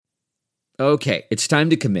Okay, it's time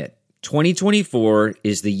to commit. 2024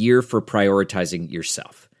 is the year for prioritizing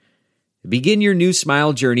yourself. Begin your new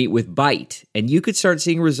smile journey with Byte, and you could start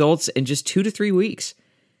seeing results in just 2 to 3 weeks.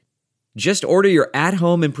 Just order your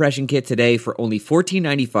at-home impression kit today for only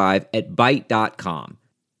 $14.95 at Byte.com.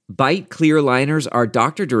 Byte clear aligners are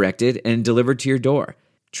doctor-directed and delivered to your door.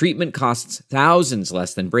 Treatment costs thousands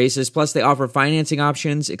less than braces, plus they offer financing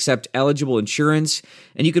options, accept eligible insurance,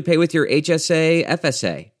 and you could pay with your HSA,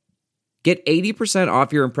 FSA. Get 80%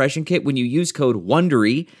 off your impression kit when you use code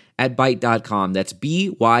WONDERY at Byte.com. That's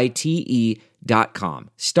BYTE.com.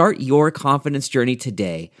 Start your confidence journey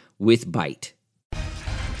today with Byte.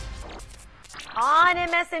 On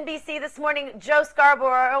MSNBC this morning, Joe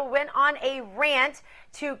Scarborough went on a rant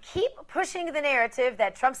to keep pushing the narrative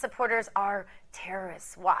that Trump supporters are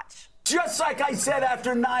terrorists. Watch. Just like I said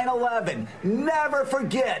after 9/11, never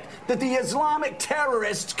forget that the Islamic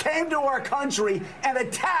terrorists came to our country and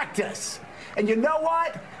attacked us. And you know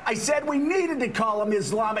what? I said we needed to call them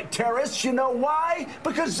Islamic terrorists. You know why?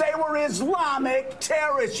 Because they were Islamic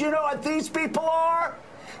terrorists. You know what these people are?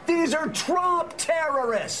 These are Trump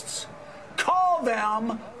terrorists. Call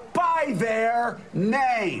them by their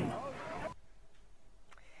name.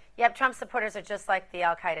 Yep, Trump supporters are just like the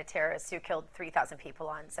al-Qaeda terrorists who killed 3,000 people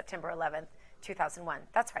on September 11th, 2001.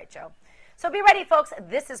 That's right, Joe. So be ready, folks.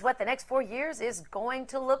 This is what the next 4 years is going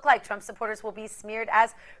to look like. Trump supporters will be smeared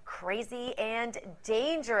as crazy and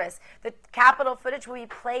dangerous. The Capitol footage will be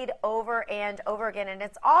played over and over again, and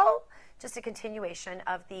it's all just a continuation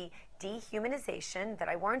of the dehumanization that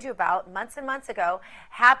I warned you about months and months ago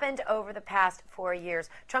happened over the past 4 years.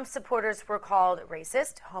 Trump supporters were called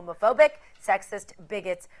racist, homophobic, sexist,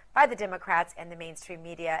 bigots by the Democrats and the mainstream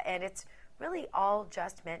media, and it's really all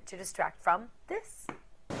just meant to distract from this.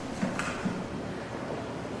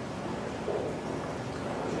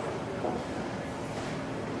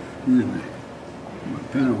 Excuse me, my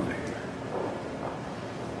pen away.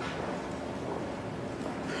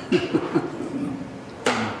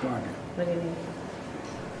 What do you mean?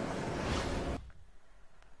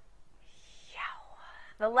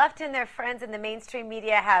 The left and their friends in the mainstream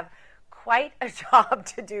media have quite a job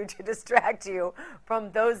to do to distract you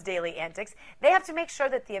from those daily antics. They have to make sure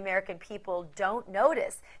that the American people don't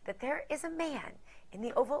notice that there is a man in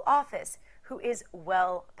the Oval Office who is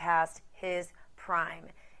well past his prime.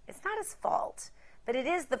 It's not his fault, but it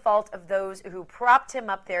is the fault of those who propped him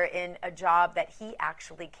up there in a job that he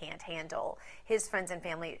actually can't handle. His friends and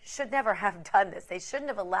family should never have done this. They shouldn't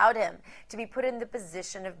have allowed him to be put in the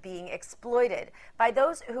position of being exploited by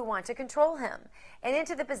those who want to control him and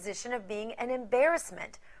into the position of being an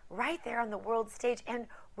embarrassment right there on the world stage and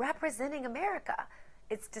representing America.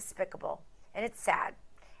 It's despicable and it's sad.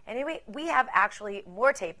 Anyway, we have actually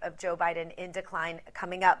more tape of Joe Biden in decline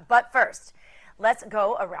coming up. But first, let's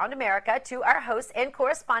go around America to our hosts and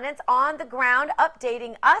correspondents on the ground,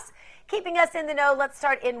 updating us, keeping us in the know. Let's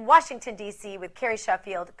start in Washington, D.C. with Carrie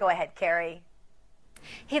Sheffield. Go ahead, Carrie.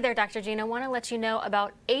 Hey there, Dr. Gina. I want to let you know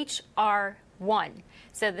about H.R. 1.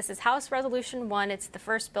 So this is House Resolution 1. It's the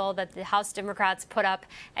first bill that the House Democrats put up.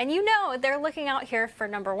 And you know they're looking out here for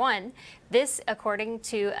number one. This, according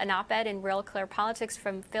to an op-ed in Real Clear Politics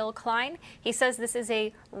from Phil Klein, he says this is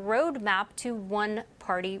a roadmap to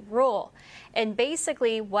one-party rule. And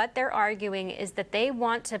basically what they're arguing is that they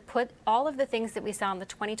want to put all of the things that we saw in the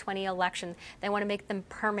 2020 election, they want to make them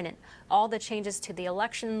permanent. All the changes to the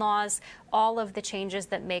election laws, all of the changes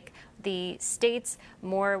that make the states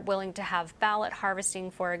more willing to have ballot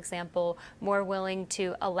harvesting, for example, more willing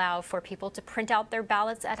to allow for people to print out their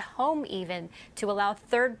ballots at home even, to allow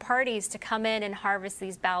third parties to come in and harvest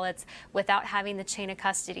these ballots without having the chain of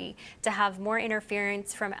custody, to have more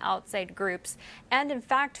interference from outside groups. And in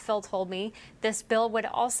fact, Phil told me this bill would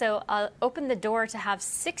also open the door to have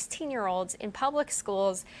 16-year-olds in public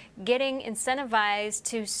schools getting incentivized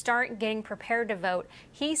to start getting prepared to vote.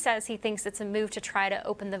 He says he thinks it's a move to try to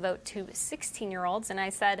open the vote to 16-year-olds. And I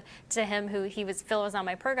said to him, Phil was on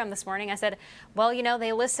my program this morning, I said, well, you know,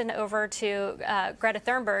 they listen over to Greta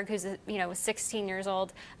Thunberg, who's, 16 years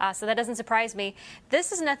old. So that doesn't surprise me.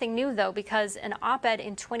 This is nothing new, though, because an op-ed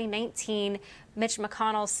in 2019, Mitch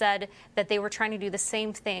McConnell said that they were trying to do the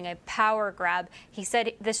same thing, a power grab. He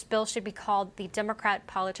said this bill should be called the Democrat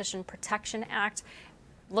Politician Protection Act.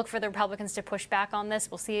 Look for the Republicans to push back on this.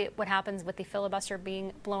 We'll see what happens with the filibuster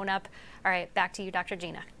being blown up. All right, back to you, Dr.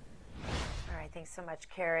 Gina. All right, thanks so much,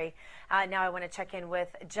 Carrie. Now I want to check in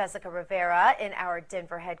with Jessica Rivera in our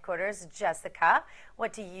Denver headquarters. Jessica,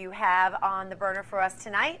 what do you have on the burner for us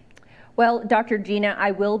tonight? Well, Dr. Gina,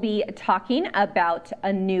 I will be talking about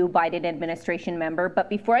a new Biden administration member. But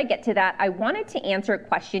before I get to that, I wanted to answer a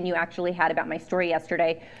question you actually had about my story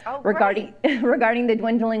yesterday regarding the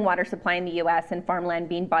dwindling water supply in the U.S. and farmland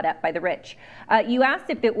being bought up by the rich. You asked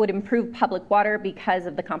if it would improve public water because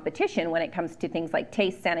of the competition when it comes to things like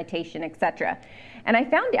taste, sanitation, etc. And I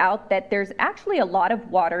found out that there's actually a lot of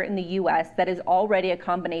water in the U.S. that is already a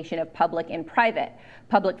combination of public and private.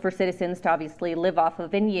 Public for citizens to obviously live off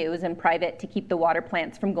of and use, and private to keep the water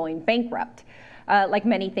plants from going bankrupt. Like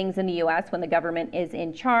many things in the U.S., when the government is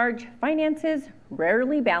in charge, finances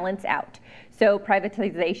rarely balance out. So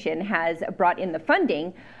privatization has brought in the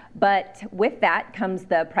funding, but with that comes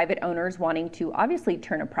the private owners wanting to obviously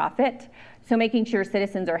turn a profit. So making sure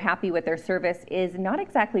citizens are happy with their service is not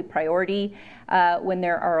exactly priority when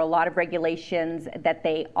there are a lot of regulations that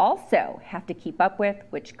they also have to keep up with,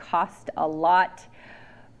 which cost a lot.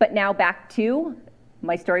 But now back to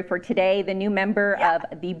my story for today, the new member of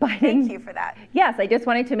the Biden. Thank you for that. Yes, I just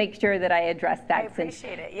wanted to make sure that I addressed that. I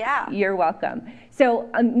appreciate it, yeah. You're welcome. So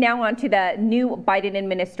now on to the new Biden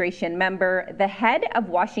administration member, the head of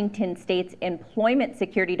Washington State's Employment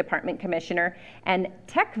Security Department Commissioner and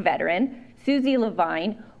tech veteran, Susie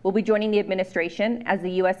Levine, will be joining the administration as the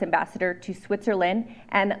U.S. ambassador to Switzerland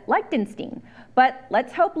and Liechtenstein. But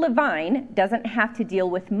let's hope Levine doesn't have to deal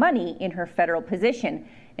with money in her federal position.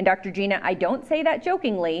 And Dr. Gina, I don't say that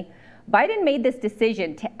jokingly. Biden made this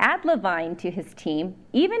decision to add Levine to his team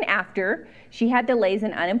even after she had delays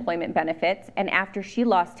in unemployment benefits and after she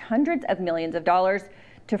lost hundreds of millions of dollars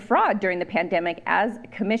to fraud during the pandemic as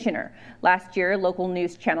commissioner. Last year, local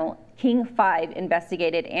news channel King 5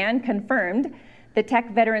 investigated and confirmed the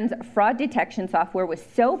tech veteran's fraud detection software was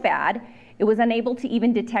so bad it was unable to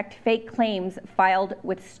even detect fake claims filed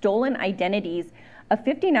with stolen identities of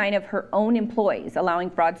 59 of her own employees, allowing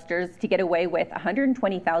fraudsters to get away with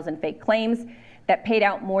 120,000 fake claims that paid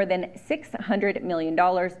out more than $600 million.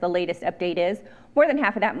 The latest update is more than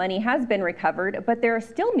half of that money has been recovered, but there are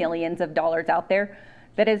still millions of dollars out there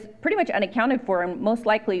that is pretty much unaccounted for and most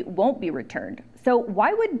likely won't be returned. So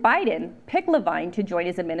why would Biden pick Levine to join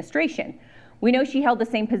his administration? We know she held the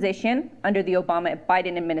same position under the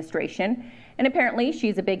Obama-Biden administration, and apparently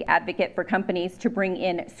she's a big advocate for companies to bring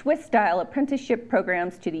in Swiss-style apprenticeship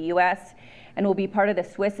programs to the U.S. and will be part of the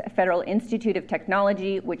Swiss Federal Institute of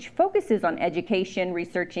Technology, which focuses on education,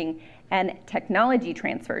 researching, and technology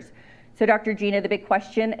transfers. So, Dr. Gina, the big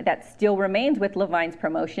question that still remains with Levine's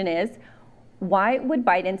promotion is, why would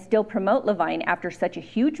Biden still promote Levine after such a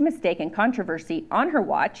huge mistake and controversy on her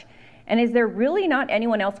watch? And is there really not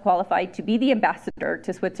anyone else qualified to be the ambassador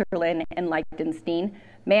to Switzerland and Liechtenstein,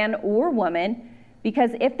 man or woman?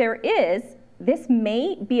 Because if there is, this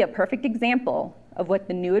may be a perfect example of what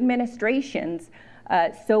the new administration's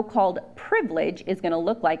so-called privilege is going to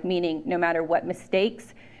look like, meaning no matter what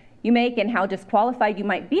mistakes you make and how disqualified you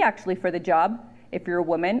might be actually for the job, if you're a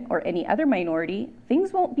woman or any other minority,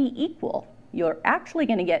 things won't be equal. You're actually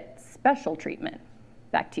going to get special treatment.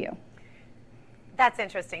 Back to you. That's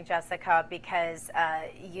interesting, Jessica, because,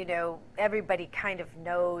 everybody kind of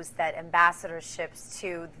knows that ambassadorships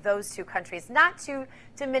to those two countries, not to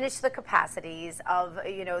diminish the capacities of,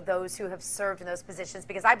 those who have served in those positions,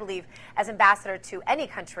 because I believe as ambassador to any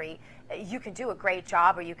country, you can do a great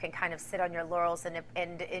job or you can kind of sit on your laurels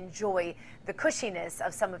and enjoy the cushiness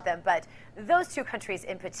of some of them. But those two countries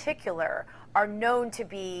in particular are known to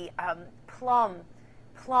be plum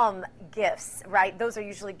gifts, right? Those are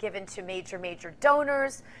usually given to major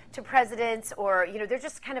donors, to presidents, or, they're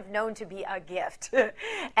just kind of known to be a gift.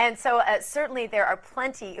 And so certainly there are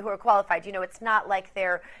plenty who are qualified. It's not like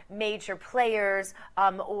they're major players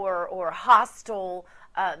or hostile,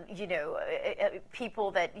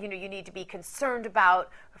 people that, you need to be concerned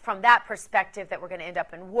about from that perspective, that we're going to end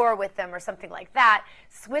up in war with them or something like that.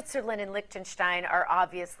 Switzerland and Liechtenstein are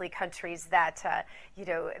obviously countries that,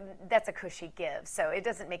 that's a cushy give. So it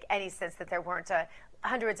doesn't make any sense that there weren't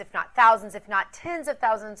hundreds, if not thousands, if not tens of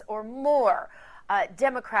thousands or more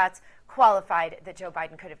Democrats qualified that Joe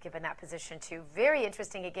Biden could have given that position to. Very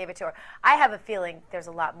interesting he gave it to her. I have a feeling there's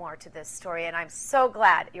a lot more to this story, and I'm so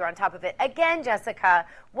glad you're on top of it. Again, Jessica,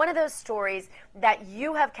 one of those stories that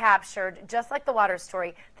you have captured, just like the water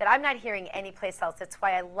story, that I'm not hearing anyplace else. That's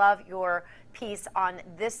why I love your piece on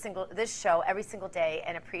this show every single day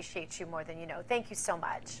and appreciate you more than you know. Thank you so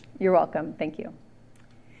much. You're welcome. Thank you.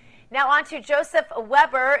 Now on to Joseph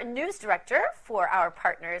Weber, news director for our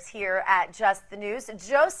partners here at Just the News.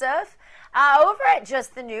 Joseph, over at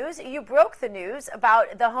Just the News, you broke the news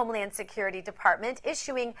about the Homeland Security Department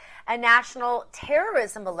issuing a national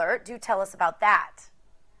terrorism alert. Do tell us about that.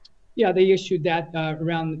 Yeah, they issued that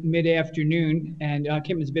around mid-afternoon, and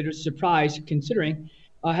came as a bit of a surprise considering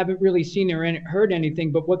I haven't really seen or heard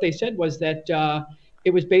anything. But what they said was that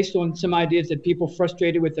it was based on some ideas that people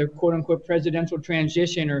frustrated with their quote-unquote presidential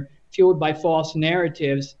transition or fueled by false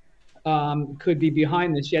narratives could be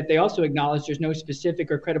behind this. Yet they also acknowledged there's no specific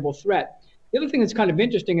or credible threat. The other thing that's kind of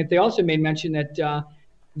interesting is they also made mention that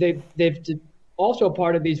they've also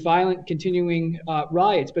part of these violent continuing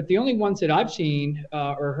riots. But the only ones that I've seen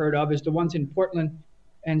or heard of is the ones in Portland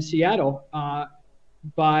and Seattle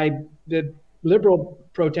by the liberal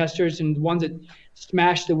protesters and the ones that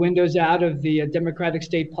smashed the windows out of the Democratic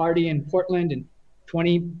State Party in Portland, and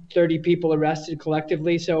 20, 30 people arrested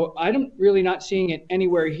collectively. So I'm really not seeing it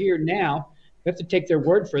anywhere here now. We have to take their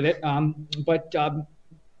word for it. But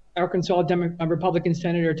Arkansas Republican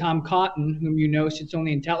Senator Tom Cotton, whom you know sits on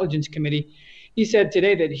the Intelligence Committee, he said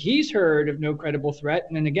today that he's heard of no credible threat.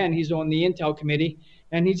 And then again, he's on the Intel Committee,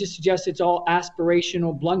 and he just suggests it's all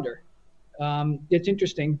aspirational blunder. It's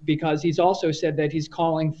interesting because he's also said that he's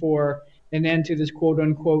calling for an end to this quote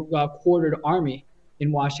unquote quartered army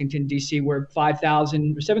in Washington, D.C., where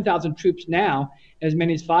 5,000 or 7,000 troops now, as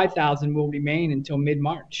many as 5,000 will remain until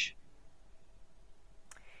mid-March.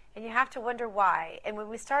 And you have to wonder why. And when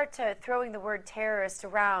we start throwing the word terrorist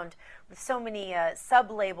around with so many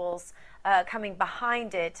sub-labels coming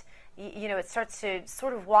behind it, it starts to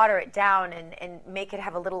sort of water it down and make it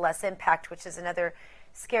have a little less impact, which is another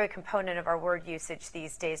scary component of our word usage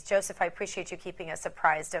these days. Joseph, I appreciate you keeping us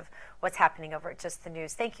apprised of what's happening over at Just the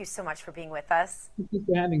News. Thank you so much for being with us. Thank you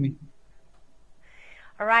for having me.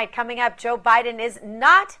 All right, coming up, Joe Biden is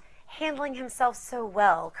not handling himself so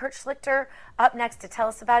well. Kurt Schlichter up next to tell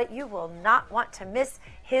us about it. You will not want to miss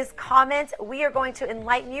his comments. We are going to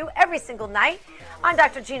enlighten you every single night on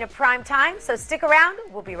Dr. Gina Primetime, so stick around.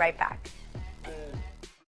 We'll be right back.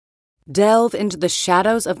 Delve into the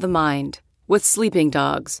shadows of the mind with Sleeping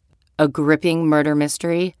Dogs, a gripping murder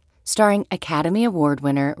mystery starring Academy Award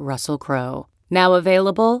winner Russell Crowe. Now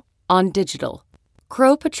available on digital.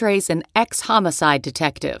 Crowe portrays an ex-homicide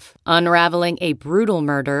detective unraveling a brutal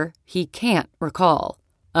murder he can't recall.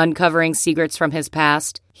 Uncovering secrets from his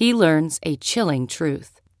past, he learns a chilling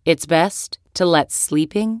truth. It's best to let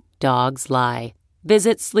sleeping dogs lie.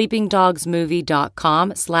 Visit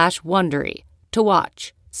sleepingdogsmovie.com/Wondery to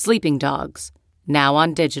watch Sleeping Dogs, now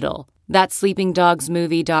on digital. That's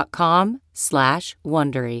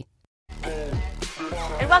sleepingdogsmovie.com/Wondery.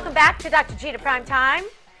 And welcome back to Dr. Gina Primetime.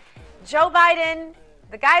 Joe Biden,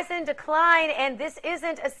 the guy's in decline, and this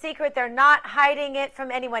isn't a secret. They're not hiding it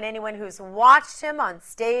from anyone. Anyone who's watched him on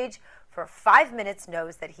stage for 5 minutes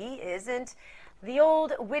knows that he isn't the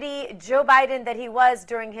old witty Joe Biden that he was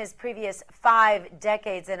during his previous 5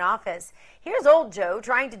 decades in office. Here's old Joe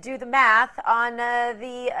trying to do the math on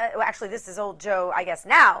actually this is old Joe, I guess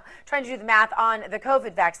now, trying to do the math on the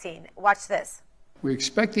COVID vaccine. Watch this. We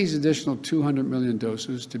expect these additional 200 million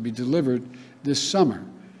doses to be delivered this summer.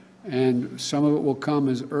 And some of it will come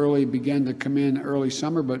begin to come in early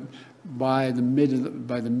summer, but by the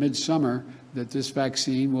midsummer that this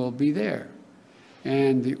vaccine will be there.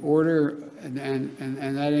 And the order, and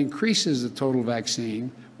that increases the total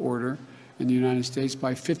vaccine order in the United States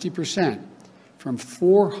by 50%, from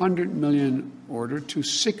 400 million order to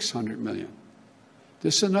 600 million.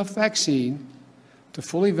 This is enough vaccine to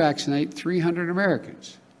fully vaccinate 300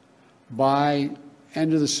 Americans by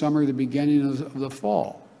end of the summer, the beginning of the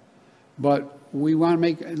fall. But we want to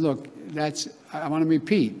I want to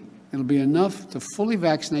repeat, it'll be enough to fully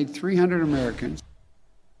vaccinate 300 Americans.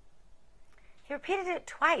 He repeated it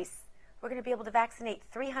twice. We're going to be able to vaccinate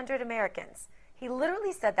 300 Americans. He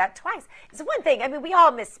literally said that twice. It's one thing. I mean, we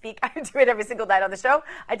all misspeak. I do it every single night on the show.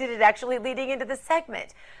 I did it actually leading into the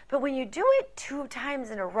segment. But when you do it 2 times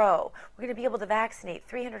in a row, we're going to be able to vaccinate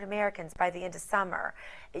 300 Americans by the end of summer.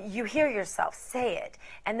 You hear yourself say it.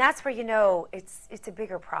 And that's where you know it's a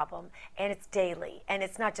bigger problem. And it's daily. And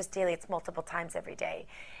it's not just daily. It's multiple times every day.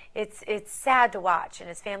 It's sad to watch, and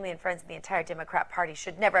his family and friends in the entire Democrat Party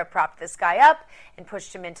should never have propped this guy up and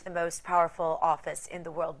pushed him into the most powerful office in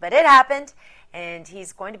the world. But it happened, and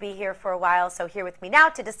he's going to be here for a while. So here with me now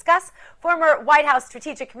to discuss, former White House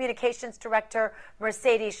Strategic Communications Director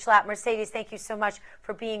Mercedes Schlapp. Mercedes, thank you so much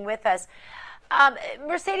for being with us.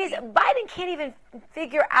 Mercedes, Biden can't even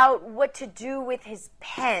figure out what to do with his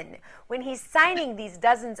pen when he's signing these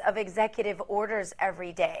dozens of executive orders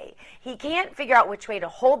every day. He can't figure out which way to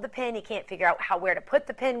hold the pen. He can't figure out where to put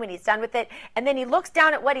the pen when he's done with it. And then he looks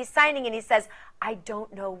down at what he's signing and he says, I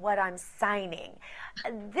don't know what I'm signing.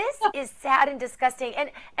 This is sad and disgusting.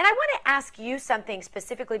 And I want to ask you something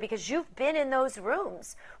specifically because you've been in those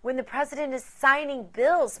rooms when the president is signing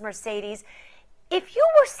bills, Mercedes. If you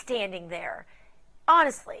were standing there,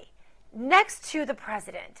 honestly, next to the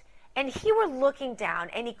president, and he were looking down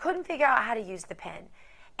and he couldn't figure out how to use the pen,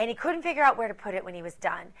 and he couldn't figure out where to put it when he was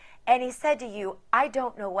done, and he said to you, I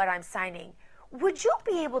don't know what I'm signing, would you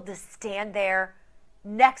be able to stand there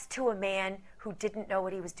next to a man who didn't know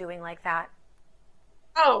what he was doing like that?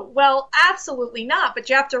 Oh, well, absolutely not. But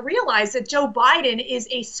you have to realize that Joe Biden is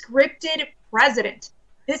a scripted president.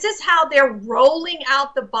 This is how they're rolling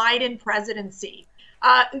out the Biden presidency.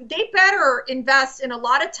 They better invest in a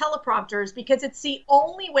lot of teleprompters because it's the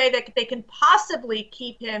only way that they can possibly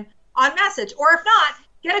keep him on message. Or if not,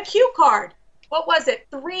 get a cue card. What was it,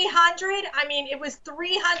 300? I mean, it was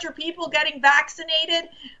 300 people getting vaccinated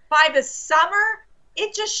by the summer.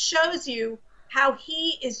 It just shows you how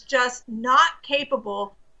he is just not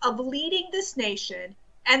capable of leading this nation.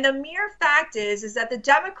 And the mere fact is that the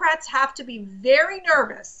Democrats have to be very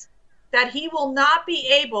nervous that he will not be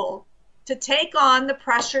able to take on the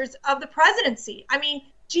pressures of the presidency. I mean,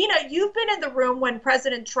 Gina, you've been in the room when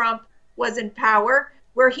President Trump was in power,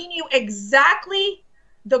 where he knew exactly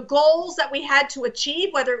the goals that we had to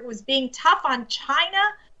achieve, whether it was being tough on China,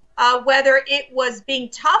 whether it was being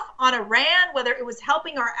tough on Iran, whether it was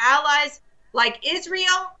helping our allies like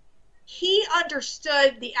Israel. He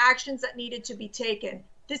understood the actions that needed to be taken.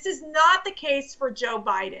 This is not the case for Joe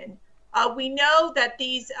Biden. We know that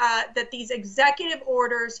these executive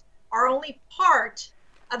orders are only part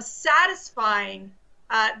of satisfying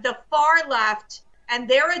the far left and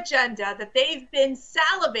their agenda that they've been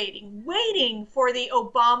salivating, waiting for the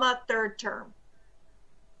Obama third term.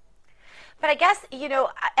 But I guess,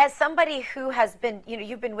 as somebody who has been,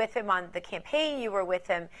 you've been with him on the campaign, you were with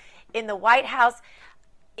him in the White House,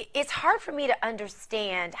 it's hard for me to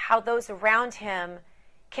understand how those around him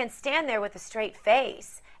can stand there with a straight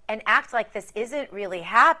face and act like this isn't really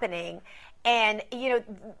happening. And,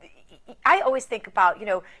 I always think about,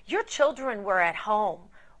 your children were at home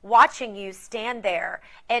watching you stand there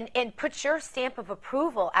and put your stamp of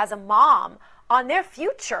approval as a mom on their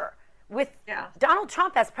future with Donald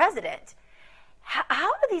Trump as president.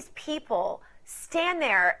 How do these people stand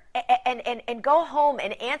there and go home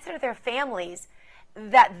and answer to their families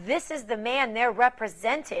that this is the man they're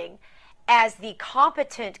representing as the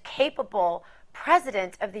competent, capable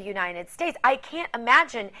president of the United States? I can't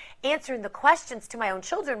imagine answering the questions to my own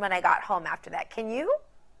children when I got home after that. Can you?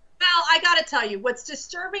 Well, I got to tell you, what's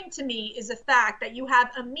disturbing to me is the fact that you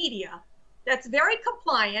have a media that's very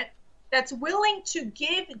compliant, that's willing to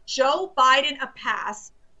give Joe Biden a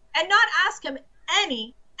pass and not ask him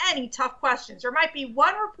any tough questions. There might be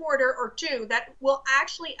one reporter or two that will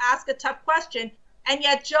actually ask a tough question, and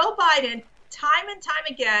yet Joe Biden, time and time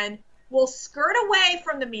again, will skirt away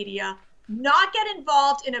from the media, not get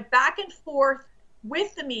involved in a back and forth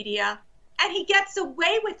with the media, and he gets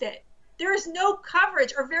away with it. There is no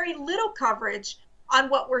coverage or very little coverage on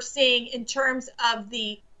what we're seeing in terms of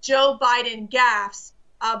the Joe Biden gaffes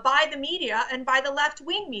by the media and by the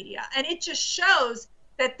left-wing media. And it just shows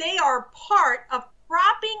that they are part of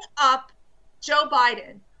propping up Joe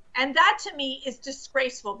Biden. And that to me is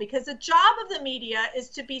disgraceful, because the job of the media is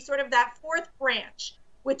to be sort of that fourth branch,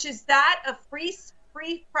 which is that of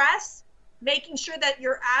free press, making sure that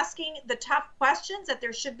you're asking the tough questions, that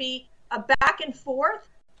there should be a back and forth,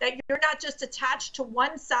 that you're not just attached to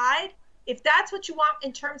one side. If that's what you want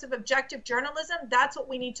in terms of objective journalism, that's what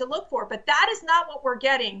we need to look for. But that is not what we're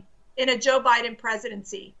getting in a Joe Biden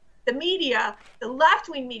presidency. The media, the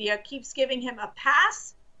left-wing media, keeps giving him a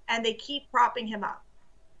pass, and they keep propping him up.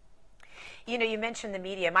 You mentioned the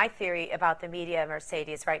media. My theory about the media,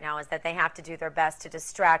 Mercedes, right now is that they have to do their best to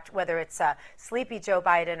distract, whether it's sleepy Joe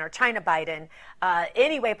Biden or China Biden,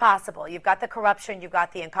 any way possible. You've got the corruption, you've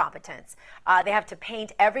got the incompetence. They have to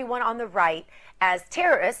paint everyone on the right as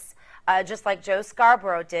terrorists, just like Joe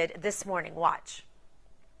Scarborough did this morning. Watch.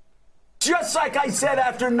 Just like I said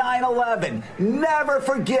after 9/11, never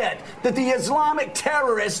forget that the Islamic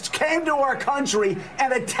terrorists came to our country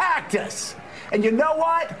and attacked us. And you know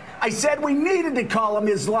what? I said we needed to call them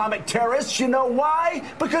Islamic terrorists. You know why?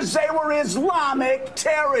 Because they were Islamic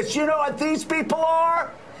terrorists. You know what these people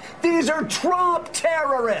are? These are Trump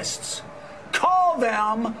terrorists. Call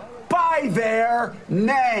them by their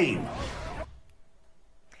name.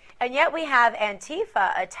 And yet we have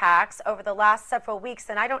Antifa attacks over the last several weeks,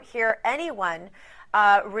 and I don't hear anyone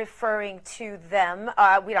referring to them.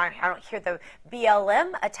 I don't hear the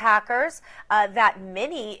BLM attackers that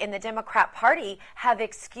many in the Democrat Party have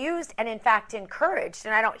excused and in fact encouraged,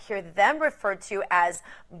 and I don't hear them referred to as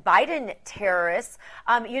Biden terrorists.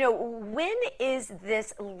 When is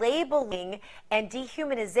this labeling and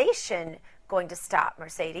dehumanization going to stop,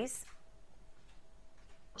 Mercedes?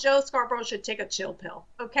 Joe Scarborough should take a chill pill,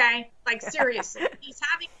 okay? Like, seriously. He's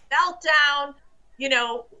having a meltdown. You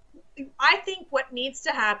know, I think what needs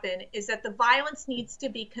to happen is that the violence needs to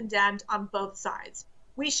be condemned on both sides.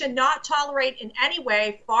 We should not tolerate in any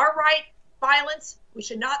way far-right violence. We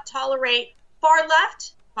should not tolerate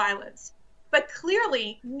far-left violence. But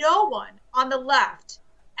clearly, no one on the left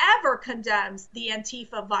ever condemns the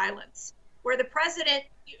Antifa violence, where the president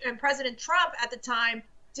and President Trump at the time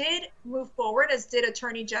did move forward, as did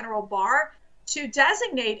Attorney General Barr, to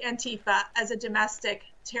designate Antifa as a domestic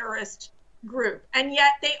terrorist group. And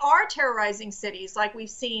yet they are terrorizing cities like we've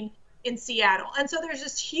seen in Seattle. And so there's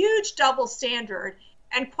this huge double standard.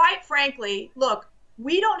 And quite frankly, look,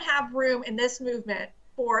 we don't have room in this movement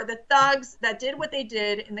for the thugs that did what they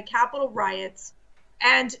did in the Capitol riots.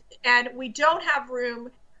 And we don't have room,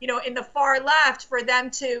 you know, in the far left for them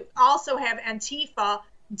to also have Antifa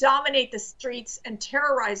dominate the streets and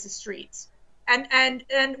terrorize the streets.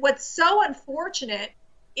 And what's so unfortunate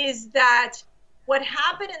is that what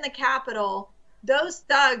happened in the Capitol, those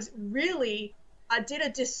thugs really did a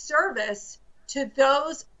disservice to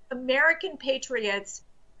those American patriots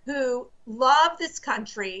who love this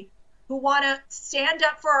country, who want to stand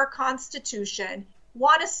up for our Constitution,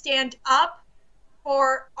 want to stand up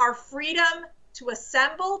for our freedom to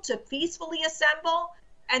assemble, to peacefully assemble,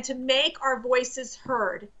 and to make our voices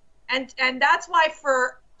heard. And that's why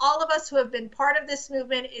for all of us who have been part of this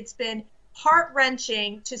movement, it's been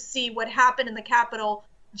heart-wrenching to see what happened in the Capitol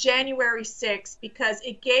January 6th, because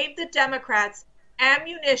it gave the Democrats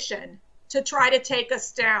ammunition to try to take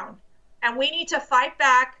us down. And we need to fight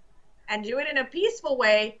back and do it in a peaceful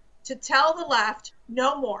way to tell the left,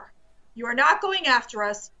 no more. You are not going after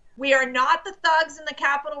us. We are not the thugs in the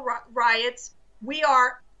Capitol riots. We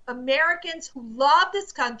are Americans who love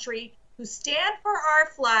this country, who stand for our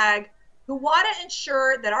flag, who want to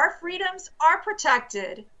ensure that our freedoms are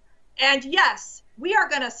protected. And yes, we are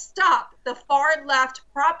going to stop the far left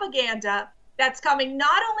propaganda that's coming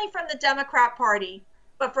not only from the Democrat Party,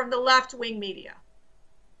 but from the left-wing media.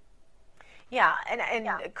 Yeah, and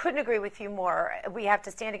couldn't agree with you more. We have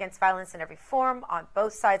to stand against violence in every form, on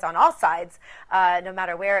both sides, on all sides, no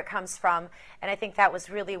matter where it comes from. And I think that was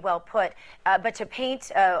really well put. But to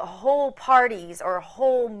paint whole parties or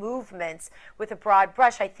whole movements with a broad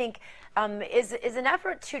brush, I think is an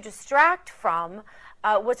effort to distract from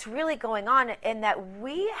what's really going on, in that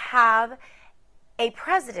we have a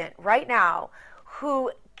president right now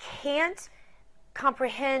who can't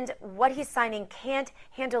comprehend what he's signing, can't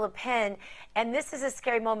handle a pen. And this is a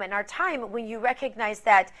scary moment in our time when you recognize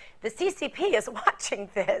that the CCP is watching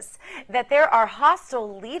this, that there are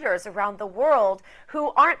hostile leaders around the world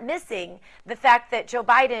who aren't missing the fact that Joe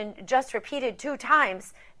Biden just repeated 2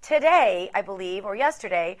 times today, I believe, or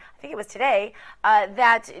yesterday, I think it was today,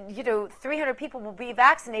 that 300 people will be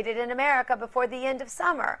vaccinated in America before the end of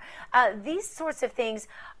summer. These sorts of things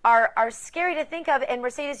are scary to think of. And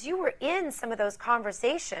Mercedes, you were in some of those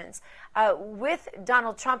conversations with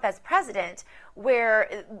Donald Trump as president,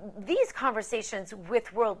 where these conversations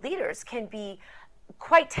with world leaders can be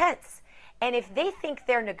quite tense. And if they think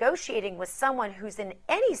they're negotiating with someone who's in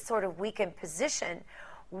any sort of weakened position,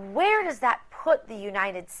 where does that put the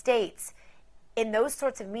United States in those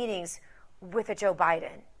sorts of meetings with a Joe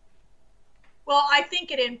Biden? Well, I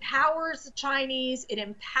think it empowers the Chinese, it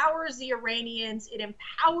empowers the Iranians, it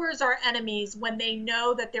empowers our enemies when they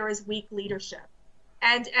know that there is weak leadership.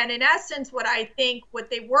 And in essence, what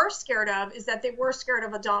they were scared of is that they were scared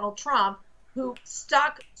of a Donald Trump who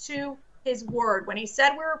stuck to his word. When he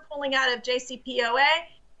said we were pulling out of JCPOA,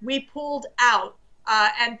 we pulled out.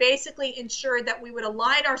 And basically ensured that we would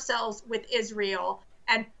align ourselves with Israel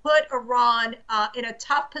and put Iran in a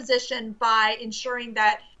tough position by ensuring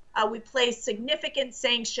that we place significant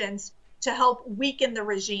sanctions to help weaken the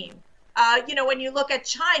regime. When you look at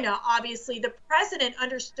China, obviously President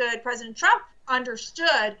Trump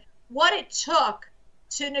understood what it took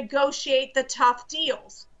to negotiate the tough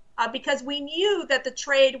deals, because we knew that the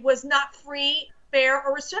trade was not free, fair,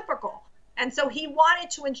 or reciprocal. And so he wanted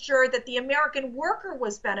to ensure that the American worker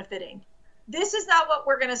was benefiting. This is not what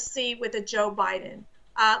we're going to see with a Joe Biden.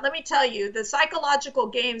 Let me tell you, the psychological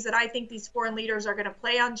games that I think these foreign leaders are going to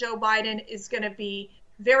play on Joe Biden is going to be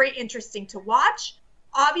very interesting to watch.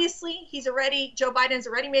 Obviously, Joe Biden's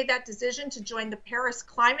already made that decision to join the Paris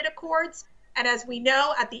Climate Accords. And as we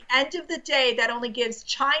know, at the end of the day, that only gives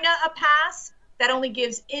China a pass. That only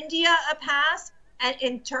gives India a pass. And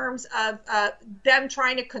in terms of them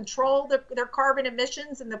trying to control their carbon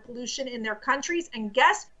emissions and the pollution in their countries. And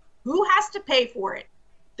guess who has to pay for it?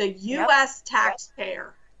 The U.S.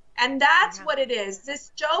 taxpayer. And that's what it is.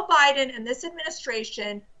 This Joe Biden and this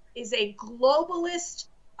administration is a globalist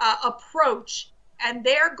approach. And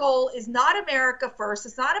their goal is not America first.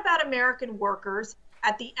 It's not about American workers.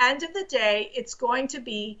 At the end of the day, it's going to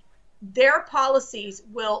be their policies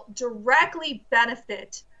will directly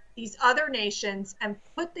benefit these other nations and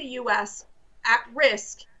put the U.S. at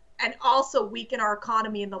risk and also weaken our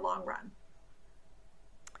economy in the long run.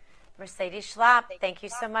 Mercedes Schlapp, thank you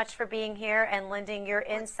so much for being here and lending your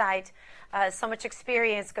insight. So much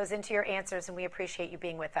experience goes into your answers, and we appreciate you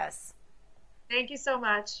being with us. Thank you so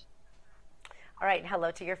much. All right, and hello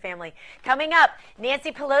to your family. Coming up,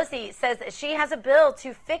 Nancy Pelosi says that she has a bill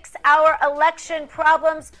to fix our election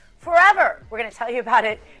problems forever. We're going to tell you about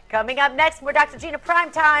it coming up next. More Dr. Gina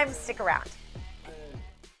Primetime. Stick around.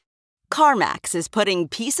 CarMax is putting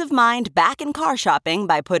peace of mind back in car shopping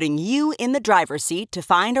by putting you in the driver's seat to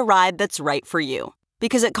find a ride that's right for you.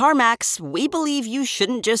 Because at CarMax, we believe you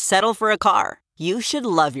shouldn't just settle for a car. You should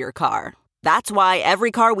love your car. That's why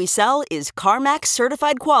every car we sell is CarMax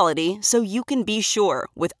certified quality, so you can be sure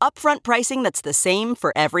with upfront pricing that's the same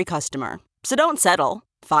for every customer. So don't settle.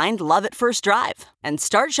 Find love at first drive and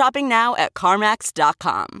start shopping now at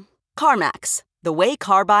CarMax.com. CarMax, the way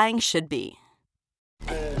car buying should be.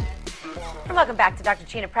 And welcome back to Dr.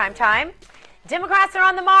 Gina Primetime. Democrats are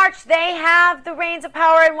on the march. They have the reins of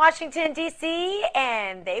power in Washington, D.C.,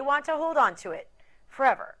 and they want to hold on to it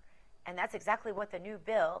forever. And that's exactly what the new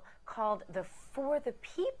bill called the For the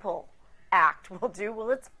People Act will do. Well,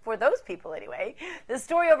 it's for those people anyway. The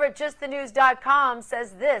story over at justthenews.com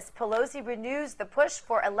says this: Pelosi renews the push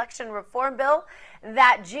for election reform bill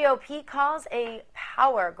that GOP calls a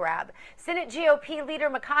power grab. Senate GOP leader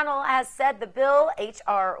McConnell has said the bill,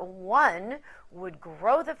 H.R. 1, would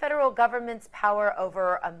grow the federal government's power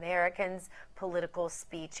over Americans' political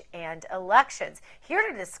speech and elections. Here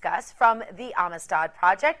to discuss from the Amistad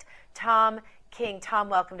Project, Tom King. Tom,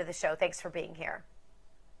 welcome to the show. Thanks for being here.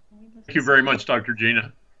 Thank you very much, Dr.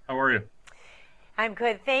 Gina. How are you? I'm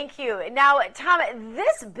good, thank you. Now, Tom,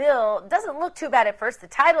 this bill doesn't look too bad at first. The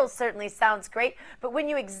title certainly sounds great, but when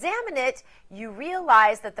you examine it, you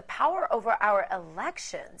realize that the power over our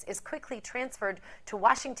elections is quickly transferred to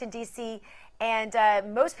Washington, D.C., and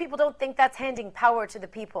most people don't think that's handing power to the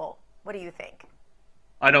people. What do you think?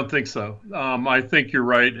 I don't think so. I think you're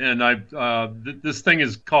right, and this thing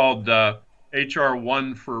is called H.R.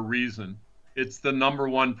 1 for a reason. It's the number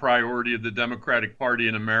one priority of the Democratic Party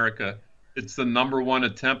in America. It's the number one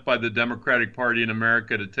attempt by the Democratic Party in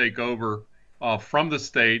America to take over from the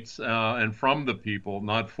states and from the people,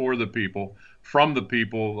 not for the people, from the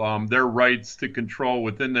people, their rights to control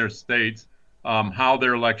within their states how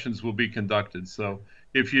their elections will be conducted. So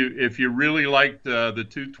if you really liked the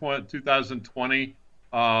 2020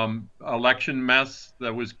 election mess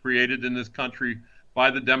that was created in this country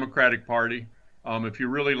by the Democratic Party, if you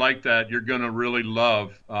really like that, you're going to really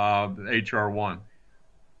love H.R. 1.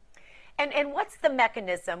 And what's the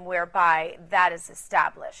mechanism whereby that is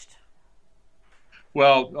established?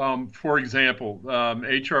 Well, for example,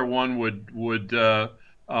 H.R. 1 would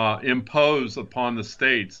impose upon the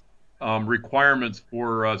states requirements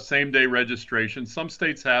for same-day registration. Some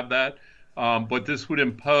states have that, but this would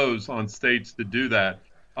impose on states to do that.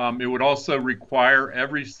 It would also require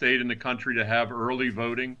every state in the country to have early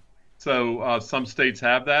voting. So some states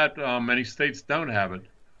have that. Many states don't have it.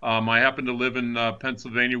 I happen to live in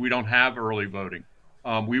Pennsylvania. We don't have early voting.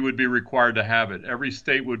 We would be required to have it. Every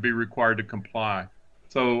state would be required to comply.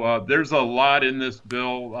 So there's a lot in this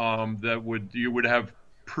bill that you would have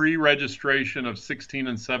pre-registration of 16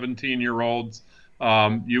 and 17-year-olds.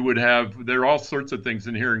 You would have, there are all sorts of things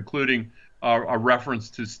in here, including a reference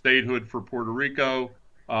to statehood for Puerto Rico,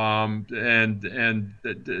 and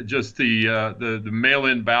just the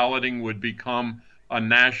mail-in balloting would become a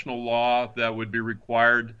national law that would be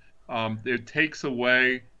required. It takes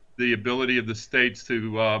away the ability of the states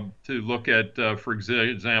to look at, for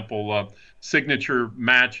example, signature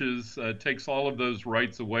matches. Takes all of those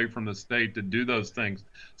rights away from the state to do those things.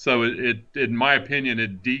 So it in my opinion,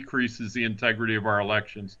 it decreases the integrity of our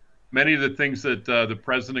elections. Many of the things that the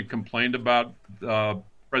president complained about,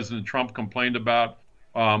 President Trump complained about,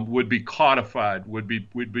 would be codified, would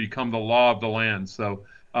become the law of the land. So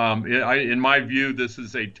in my view, this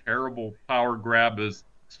is a terrible power grab, as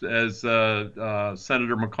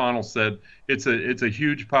Senator McConnell said. It's a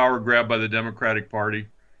huge power grab by the Democratic Party.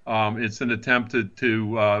 It's an attempt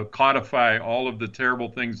to codify all of the terrible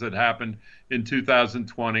things that happened in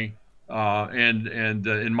 2020, and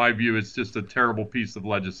in my view, it's just a terrible piece of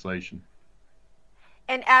legislation.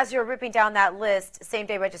 And as you're ripping down that list,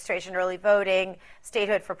 same-day registration, early voting,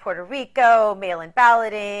 statehood for Puerto Rico, mail-in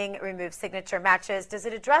balloting, remove signature matches, does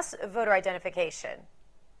it address voter identification?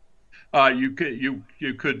 You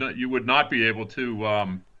would not be able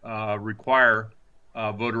to require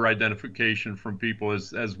voter identification from people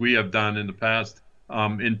as we have done in the past.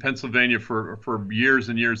 In Pennsylvania, for years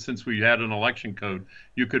and years since we had an election code,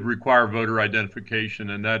 you could require voter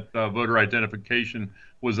identification, and that voter identification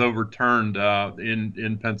was overturned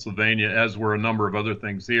in Pennsylvania, as were a number of other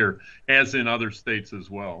things here, as in other states as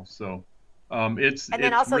well. So it's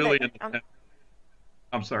really.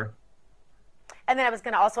 I'm sorry. And then I was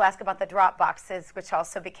going to also ask about the drop boxes, which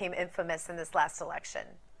also became infamous in this last election.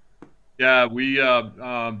 Yeah, we, in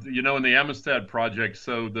the Amistad Project,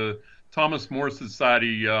 so the Thomas More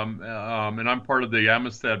Society, and I'm part of the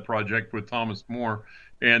Amistad Project with Thomas More,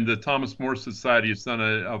 and the Thomas More Society has done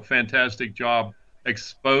a fantastic job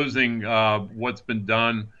exposing what's been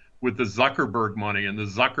done with the Zuckerberg money and the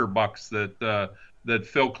Zuckerbucks that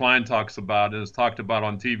Phil Klein talks about and has talked about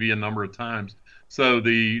on TV a number of times. So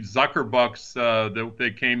the Zuckerbucks that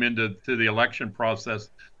they came into the election process,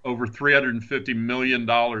 over $350 million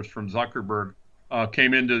from Zuckerberg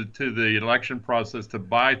came into the election process to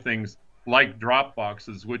buy things like drop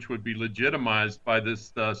boxes, which would be legitimized by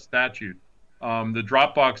this statute. The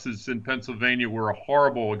drop boxes in Pennsylvania were a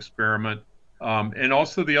horrible experiment. And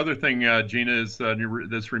also the other thing, Gina, is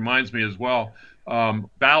this reminds me as well,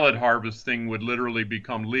 ballot harvesting would literally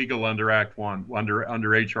become legal under Act 1,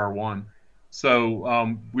 under H.R. 1.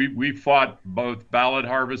 So we fought both ballot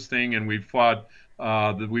harvesting, and we fought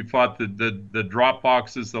the drop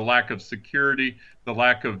boxes, the lack of security, the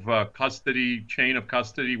lack of chain of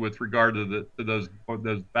custody with regard to those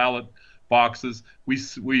ballot boxes.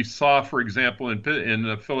 We saw, for example,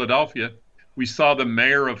 in Philadelphia, we saw the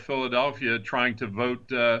mayor of Philadelphia trying to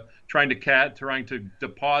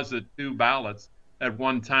deposit 2 ballots at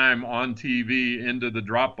one time on TV into the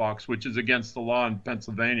drop box, which is against the law in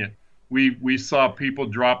Pennsylvania. We saw people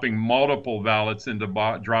dropping multiple ballots into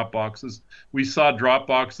drop boxes. We saw drop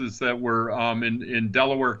boxes that were in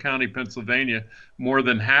Delaware County, Pennsylvania. More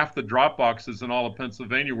than half the drop boxes in all of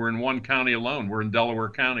Pennsylvania were in one county alone, were in Delaware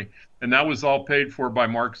County. And that was all paid for by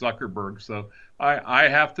Mark Zuckerberg. So I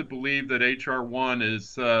have to believe that H.R. 1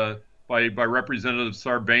 is, by Representative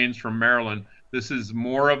Sarbanes from Maryland, this is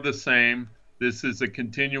more of the same. This is a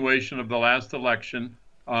continuation of the last election.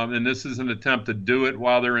 And this is an attempt to do it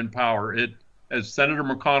while they're in power. As Senator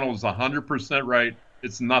McConnell is 100% right,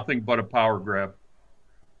 it's nothing but a power grab.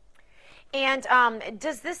 And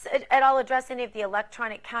does this at all address any of the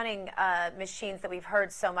electronic counting machines that we've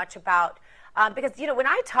heard so much about? Because, when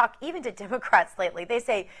I talk even to Democrats lately, they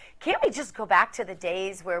say, can't we just go back to the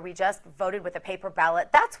days where we just voted with a paper ballot?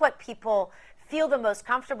 That's what people feel the most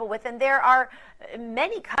comfortable with. And there are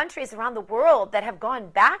many countries around the world that have gone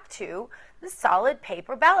back to the solid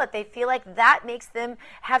paper ballot. They feel like that makes them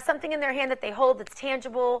have something in their hand that they hold that's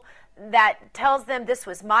tangible, that tells them this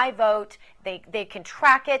was my vote. They can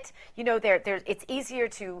track it. It's easier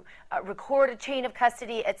to record a chain of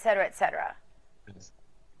custody, et cetera, et cetera.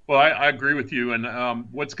 Well, I agree with you. And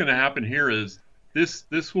what's going to happen here is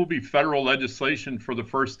this will be federal legislation for the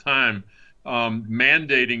first time,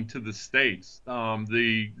 mandating to the states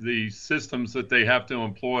the systems that they have to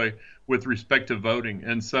employ with respect to voting.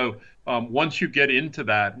 And so once you get into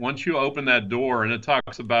that, once you open that door, and it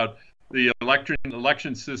talks about the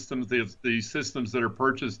election systems, the systems that are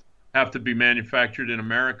purchased have to be manufactured in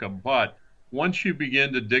America. But once you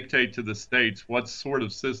begin to dictate to the states what sort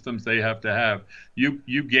of systems they have to have,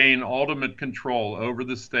 you gain ultimate control over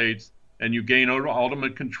the states. And you gain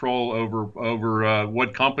ultimate control over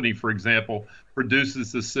what company, for example,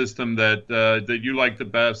 produces the system that you like the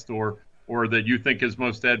best or that you think is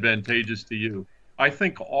most advantageous to you. I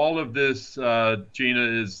think all of this,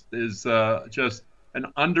 Gina, is just an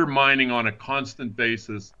undermining on a constant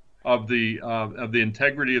basis of the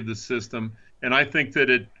integrity of the system, and I think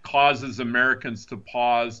that it causes Americans to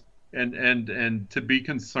pause and to be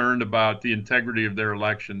concerned about the integrity of their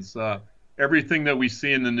elections. Everything that we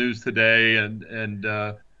see in the news today and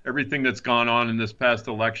everything that's gone on in this past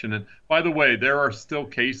election. And by the way, there are still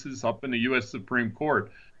cases up in the U.S. Supreme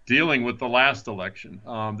Court dealing with the last election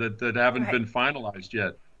that haven't been finalized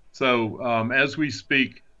yet. So as we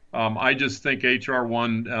speak, I just think H.R.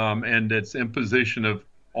 1 and its imposition of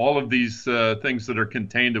all of these things that are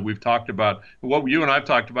contained that we've talked about, what you and I've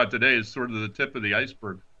talked about today is sort of the tip of the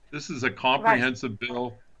iceberg. This is a comprehensive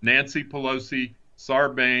bill. Nancy Pelosi,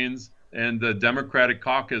 Sarbanes, and the Democratic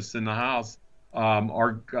caucus in the House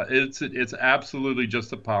it's absolutely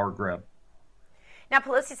just a power grab. Now,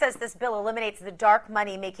 Pelosi says this bill eliminates the dark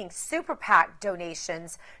money, making super PAC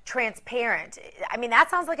donations transparent. I mean, that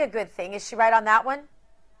sounds like a good thing. Is she right on that one?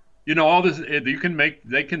 all this,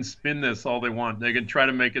 they can spin this all they want. They can try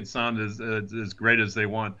to make it sound as great as they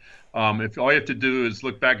want. If all you have to do is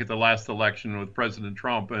look back at the last election with President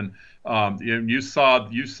Trump, and you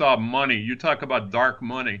saw money. You talk about dark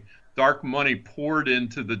money. Dark money poured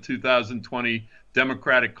into the 2020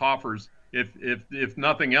 Democratic coffers. If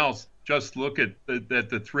nothing else, just look at the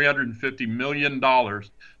 $350 million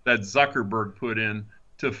that Zuckerberg put in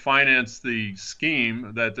to finance the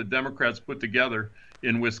scheme that the Democrats put together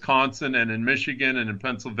in Wisconsin and in Michigan and in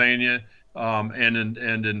Pennsylvania and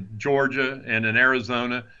in Georgia and in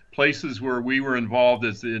Arizona, places where we were involved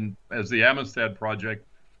as the Amistad Project,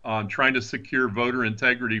 trying to secure voter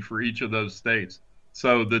integrity for each of those states.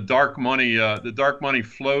 So the dark money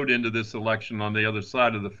flowed into this election on the other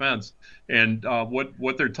side of the fence, and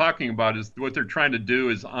what they're talking about is what they're trying to do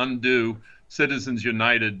is undo Citizens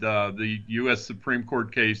United, the U.S. Supreme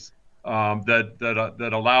Court case that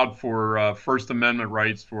allowed for First Amendment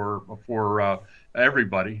rights for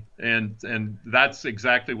everybody, and that's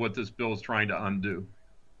exactly what this bill is trying to undo.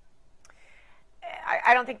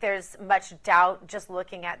 I don't think there's much doubt just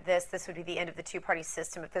looking at this would be the end of the two-party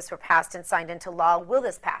system if this were passed and signed into law. Will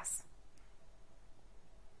this pass?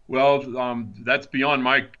 Well, that's beyond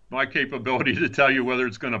my capability to tell you whether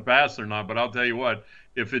it's going to pass or not, but I'll tell you what,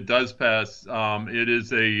 if it does pass, it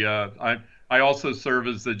is I also serve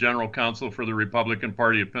as the general counsel for the Republican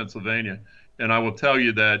Party of Pennsylvania, and I will tell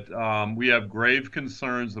you that we have grave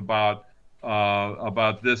concerns about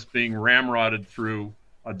this being ramrodded through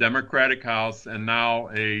a Democratic House and now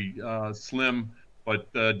a slim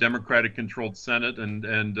but Democratic-controlled Senate,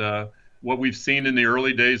 and what we've seen in the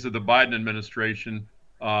early days of the Biden administration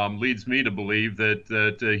leads me to believe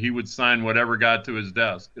that he would sign whatever got to his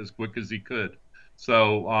desk as quick as he could.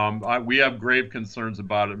 So we have grave concerns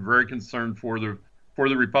about it. I'm very concerned for the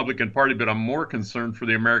Republican Party, but I'm more concerned for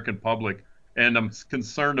the American public, and I'm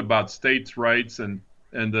concerned about states' rights and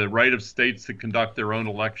the right of states to conduct their own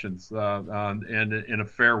elections and in a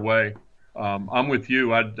fair way. I'm with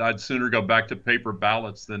you. I'd sooner go back to paper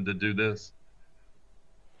ballots than to do this.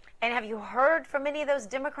 And have you heard from any of those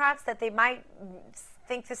Democrats that they might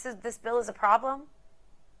think this bill is a problem?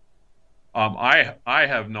 I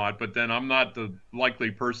have not, but then I'm not the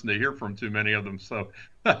likely person to hear from too many of them. So,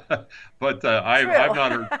 but I've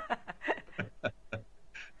not heard.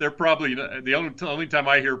 They're probably the only time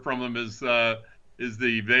I hear from them is the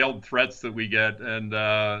veiled threats that we get and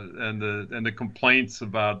the complaints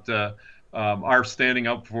about our standing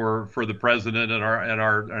up for the president and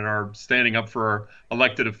our standing up for our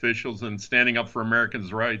elected officials and standing up for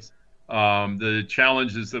Americans' rights. The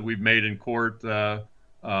challenges that we've made in court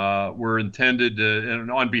were intended and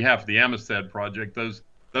on behalf of the Amistad Project.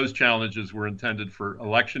 Those challenges were intended for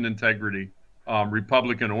election integrity,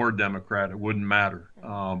 Republican or Democrat. It wouldn't matter.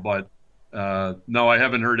 But no, I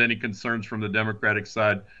haven't heard any concerns from the Democratic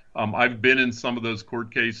side. I've been in some of those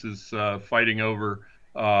court cases fighting over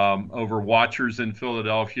watchers in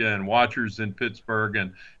Philadelphia and watchers in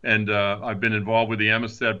Pittsburgh, and I've been involved with the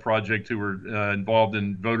Amistad Project, who were involved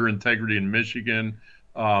in voter integrity in Michigan,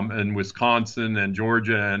 and Wisconsin and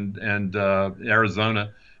Georgia and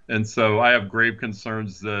Arizona. And so I have grave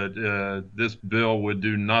concerns that this bill would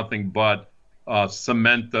do nothing but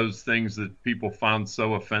cement those things that people found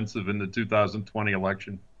so offensive in the 2020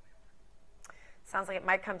 election. Sounds like it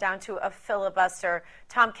might come down to a filibuster.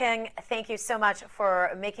 Tom King, thank you so much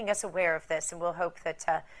for making us aware of this, and we'll hope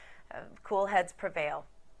that cool heads prevail.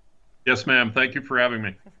 Yes, ma'am. Thank you for having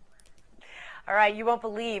me. All right, you won't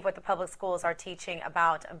believe what the public schools are teaching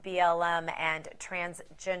about BLM and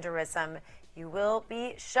transgenderism. You will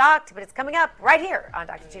be shocked, but it's coming up right here on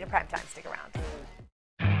Dr. Gina Primetime. Stick around.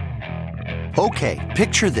 Okay,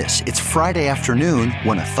 picture this. It's Friday afternoon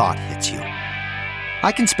when a thought hits you.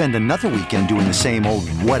 I can spend another weekend doing the same old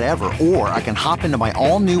whatever, or I can hop into my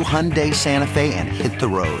all-new Hyundai Santa Fe and hit the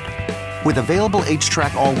road. With available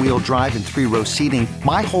H-Track all-wheel drive and 3-row seating,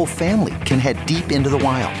 my whole family can head deep into the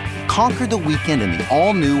wild. Conquer the weekend in the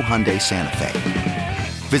all-new Hyundai Santa Fe.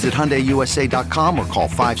 Visit HyundaiUSA.com or call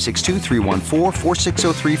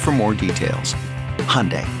 562-314-4603 for more details.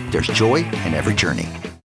 Hyundai, there's joy in every journey.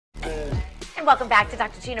 And welcome back to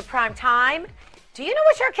Dr. Gina Primetime. Do you know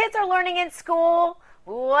what your kids are learning in school?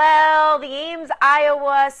 Well, the Ames,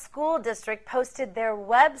 Iowa School District posted their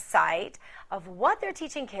website of what they're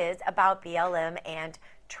teaching kids about BLM and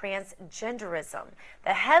transgenderism.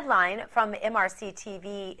 The headline from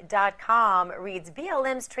MRCTV.com reads,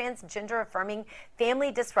 BLM's Transgender Affirming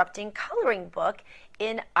Family Disrupting Coloring Book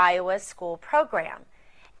in Iowa School Program.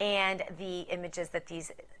 And the images that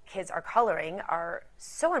these kids are coloring are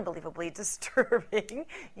so unbelievably disturbing.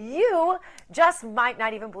 You just might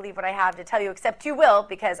not even believe what I have to tell you, except you will,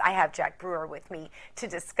 because I have Jack Brewer with me to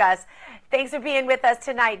discuss. Thanks for being with us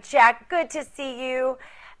tonight, Jack. Good to see you.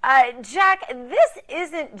 Jack, this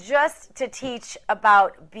isn't just to teach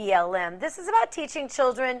about BLM. This is about teaching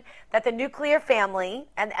children that the nuclear family,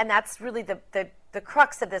 and that's really the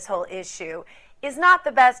crux of this whole issue, is not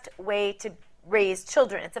the best way to raise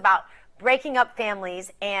children. It's about breaking up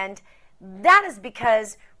families, and that is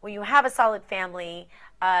because when you have a solid family,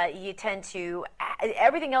 you tend to,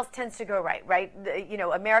 everything else tends to go right? You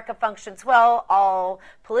know, America functions well, all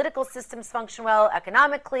political systems function well,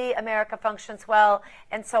 economically, America functions well,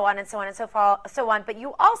 and so on and so on and so on. But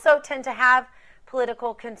you also tend to have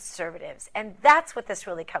political conservatives, and that's what this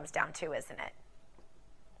really comes down to, isn't it?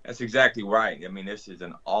 That's exactly right. I mean, this is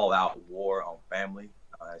an all-out war on family.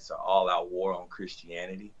 It's an all-out war on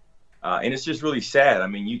Christianity. And it's just really sad. I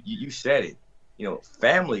mean, you said it. You know,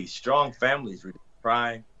 families, strong families reduce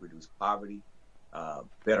crime, reduce poverty,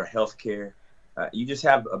 better health care. You just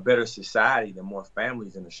have a better society. The more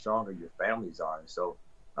families and the stronger your families are. And so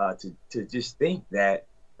to just think that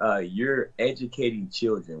you're educating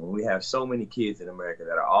children when we have so many kids in America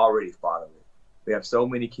that are already fatherless. We have so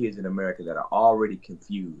many kids in America that are already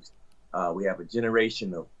confused. We have a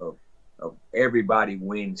generation of everybody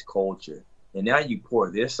wins culture. And now you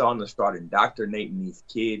pour this on to start indoctrinating these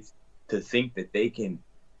kids to think that they can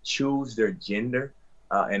choose their gender.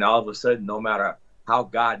 And all of a sudden, no matter how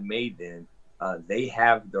God made them, they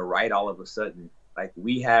have the right all of a sudden, like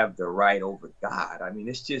we have the right over God. I mean,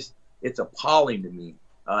 it's appalling to me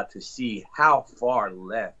to see how far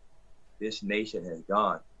left this nation has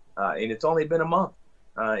gone. And it's only been a month.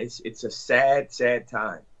 It's a sad, sad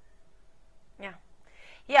time.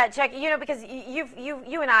 Yeah, Jack, you know, because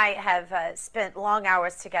you and I have spent long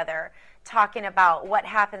hours together talking about what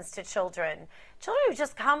happens to children who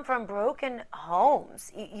just come from broken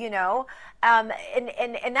homes, you know, and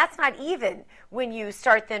that's not even when you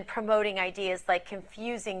start then promoting ideas like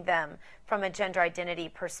confusing them from a gender identity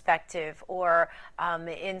perspective, or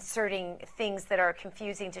inserting things that are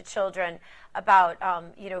confusing to children about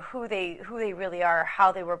you know, who they really are,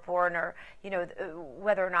 how they were born, or you know,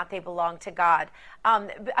 whether or not they belong to God.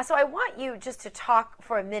 So I want you just to talk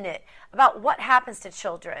for a minute about what happens to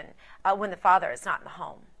children when the father is not in the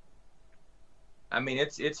home. I mean,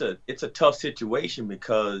 it's a tough situation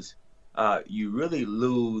because you really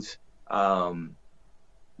lose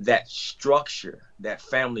that structure, that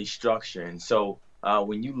family structure. And so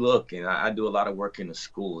when you look, and I do a lot of work in the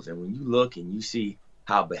schools, and when you look and you see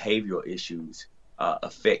how behavioral issues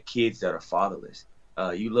affect kids that are fatherless,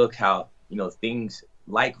 you look how, you know, things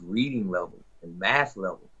like reading level and math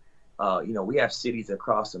level, you know, we have cities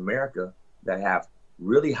across America that have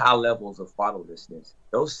really high levels of fatherlessness.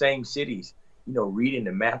 Those same cities, you know, reading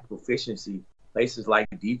and math proficiency, places like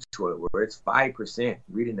Detroit, where it's 5%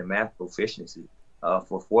 reading and math proficiency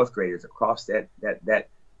for fourth graders across that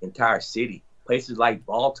entire city. Places like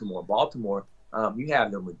Baltimore, you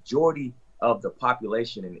have the majority of the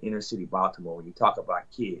population in inner city Baltimore, when you talk about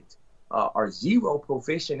kids, are zero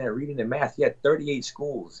proficient at reading and math. You had 38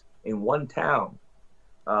 schools in one town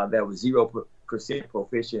that was 0%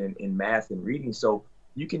 proficient in math and reading. So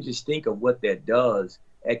you can just think of what that does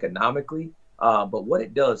economically, but what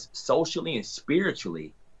it does socially and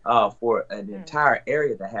spiritually for an entire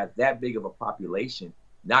area that has that big of a population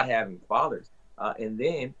not having fathers. And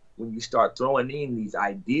then when you start throwing in these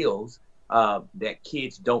ideals that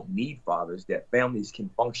kids don't need fathers, that families can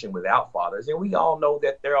function without fathers. And we all know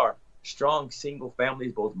that there are strong single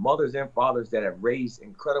families, both mothers and fathers, that have raised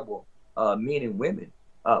incredible men and women.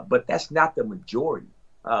 But that's not the majority.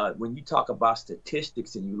 When you talk about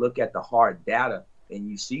statistics and you look at the hard data and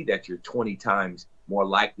you see that you're 20 times more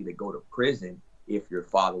likely to go to prison if you're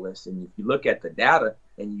fatherless. And if you look at the data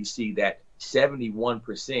and you see that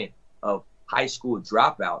 71% of high school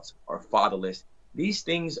dropouts are fatherless, these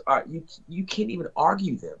things are, you can't even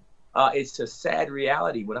argue them. It's a sad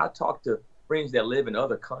reality. When I talk to friends that live in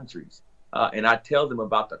other countries and I tell them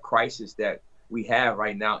about the crisis that we have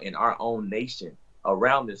right now in our own nation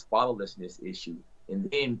around this fatherlessness issue, and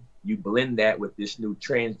then you blend that with this new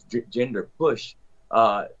transgender push,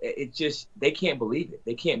 it just, they can't believe it.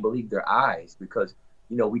 They can't believe their eyes, because,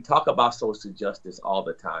 you know, we talk about social justice all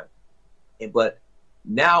the time. But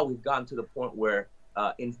now we've gotten to the point where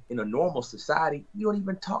in a normal society, you don't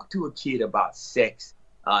even talk to a kid about sex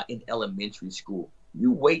in elementary school.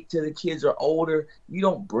 You wait till the kids are older. You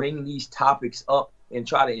don't bring these topics up and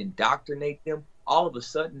try to indoctrinate them. All of a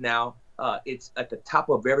sudden now, it's at the top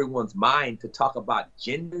of everyone's mind to talk about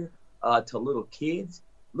gender to little kids.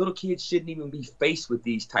 Little kids shouldn't even be faced with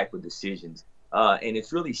these type of decisions. And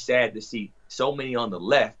it's really sad to see so many on the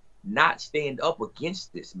left not stand up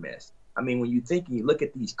against this mess. I mean, when you think and you look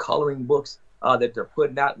at these coloring books that they're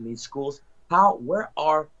putting out in these schools, where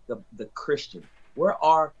are the Christians? Where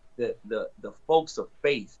are the folks of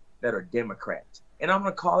faith that are Democrats? And I'm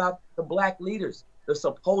going to call out the black leaders, the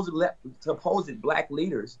supposed black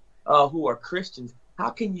leaders who are Christians. How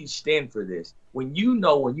can you stand for this when you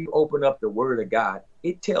open up the word of God,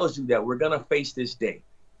 it tells you that we're going to face this day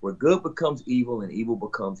where good becomes evil and evil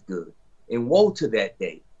becomes good. And woe to that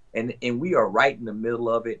day. And we are right in the middle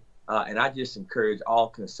of it. And I just encourage all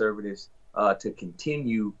conservatives to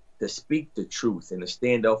continue to speak the truth and to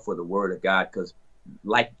stand up for the word of God, because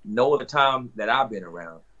like no other time that I've been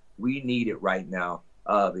around, we need it right now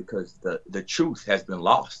because the truth has been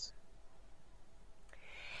lost.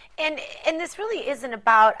 And this really isn't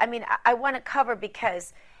about, I mean, I want to cover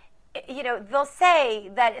because, you know, they'll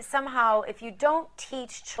say that somehow if you don't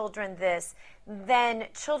teach children this, then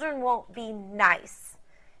children won't be nice,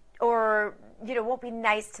 or, you know, won't be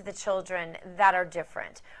nice to the children that are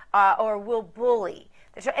different, or will bully.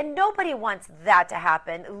 And nobody wants that to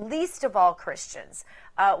happen. Least of all Christians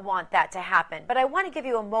want that to happen. But I want to give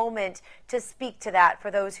you a moment to speak to that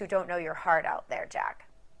for those who don't know your heart out there, Jack.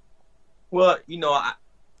 Well, you know,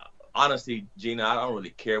 honestly, Gina, I don't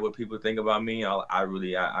really care what people think about me.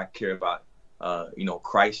 I care about, you know,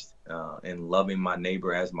 Christ and loving my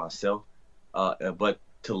neighbor as myself. But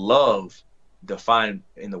to love, defined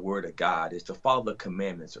in the word of God, is to follow the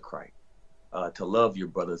commandments of Christ, to love your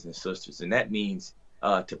brothers and sisters. And that means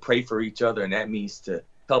to pray for each other, and that means to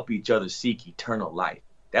help each other seek eternal life.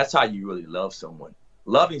 That's how you really love someone.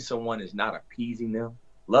 Loving someone is not appeasing them.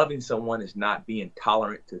 Loving someone is not being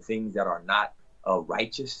tolerant to things that are not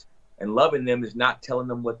righteous. And loving them is not telling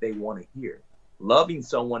them what they want to hear. Loving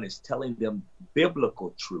someone is telling them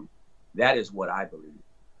biblical truth. That is what I believe.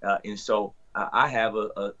 And so I have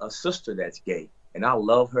a sister that's gay, and I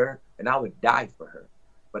love her, and I would die for her.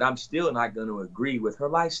 But I'm still not going to agree with her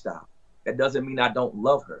lifestyle. That doesn't mean I don't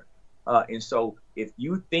love her. And so if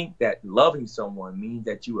you think that loving someone means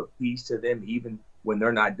that you appease to them even when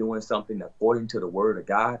they're not doing something according to the word of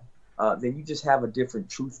God, then you just have a different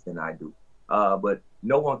truth than I do. But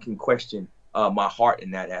no one can question my heart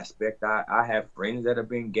in that aspect. I have friends that have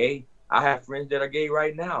been gay. I have friends that are gay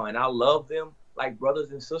right now, and I love them like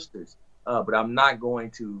brothers and sisters. But I'm not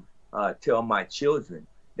going to tell my children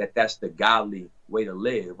that that's the godly way to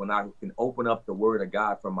live when I can open up the word of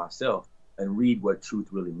God for myself and read what truth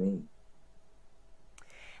really means.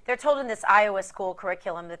 They're told in this Iowa school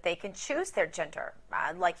curriculum that they can choose their gender,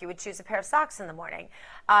 like you would choose a pair of socks in the morning.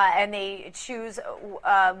 And they choose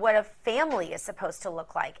what a family is supposed to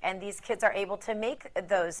look like. And these kids are able to make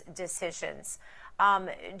those decisions.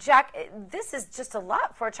 Jack, this is just a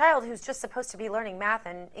lot for a child who's just supposed to be learning math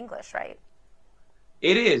and English, right?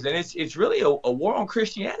 It is. And it's really a war on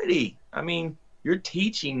Christianity. I mean, you're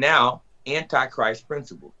teaching now anti-Christ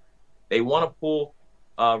principles. They want to pull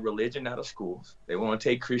religion out of schools. They want to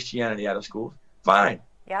take Christianity out of schools. Fine,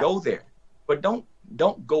 go there, but don't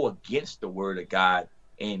go against the word of God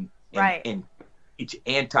and teach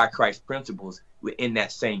anti-Christ principles in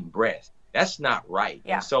that same breath. That's not right.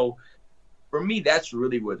 Yeah. And so, for me, that's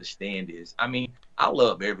really where the stand is. I mean, I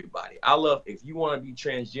love everybody. If you want to be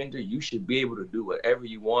transgender, you should be able to do whatever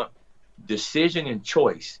you want. Decision and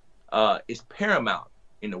choice is paramount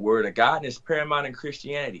in the word of God, and it's paramount in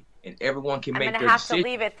Christianity. And everyone can make their decision. I'm going to have to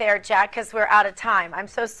leave it there, Jack, because we're out of time. I'm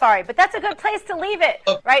so sorry. But that's a good place to leave it,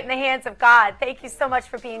 right in the hands of God. Thank you so much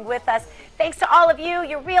for being with us. Thanks to all of you,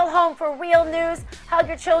 your real home for real news. Hug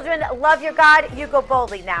your children. Love your God. You go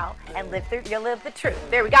boldly now and live the truth.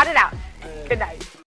 There, we got it out. Good night.